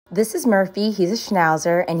This is Murphy. He's a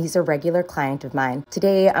Schnauzer and he's a regular client of mine.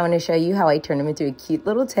 Today, I want to show you how I turned him into a cute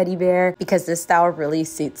little teddy bear because this style really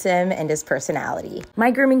suits him and his personality.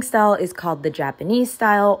 My grooming style is called the Japanese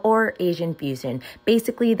style or Asian fusion.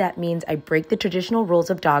 Basically, that means I break the traditional rules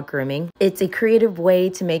of dog grooming. It's a creative way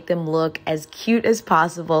to make them look as cute as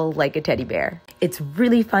possible like a teddy bear. It's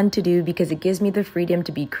really fun to do because it gives me the freedom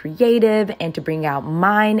to be creative and to bring out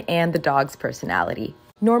mine and the dog's personality.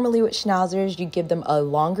 Normally with Schnauzers, you give them a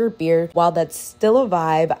longer beard. While that's still a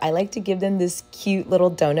vibe, I like to give them this cute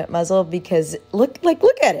little donut muzzle because look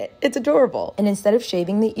at it. It's adorable. And instead of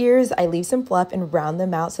shaving the ears, I leave some fluff and round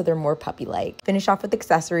them out so they're more puppy-like. Finish off with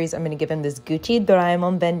accessories. I'm gonna give him this Gucci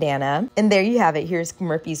Doraemon bandana. And there you have it. Here's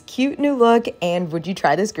Murphy's cute new look. And would you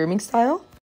try this grooming style?